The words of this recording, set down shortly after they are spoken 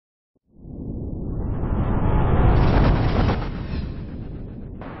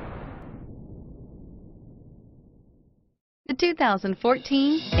2014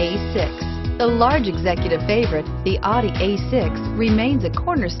 A6. The large executive favorite, the Audi A6, remains a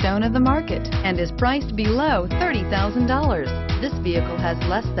cornerstone of the market and is priced below $30,000. This vehicle has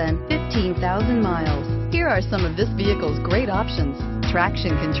less than 15,000 miles. Here are some of this vehicle's great options: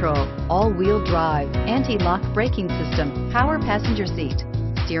 traction control, all-wheel drive, anti-lock braking system, power passenger seat,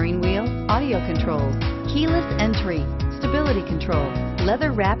 steering wheel audio controls, keyless entry, stability control,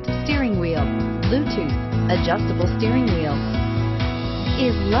 leather-wrapped steering wheel, Bluetooth, adjustable steering wheel.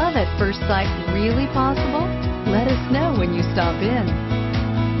 Is love at first sight really possible? Let us know when you stop in.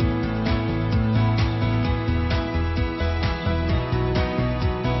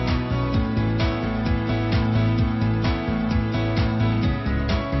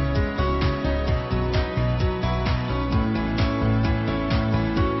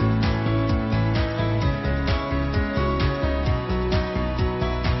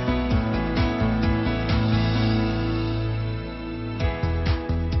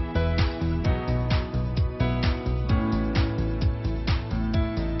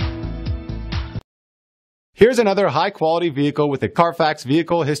 Here's another high-quality vehicle with a Carfax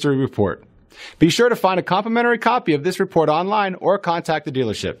Vehicle History Report. Be sure to find a complimentary copy of this report online or contact the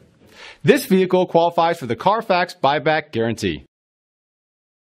dealership. This vehicle qualifies for the Carfax Buyback Guarantee.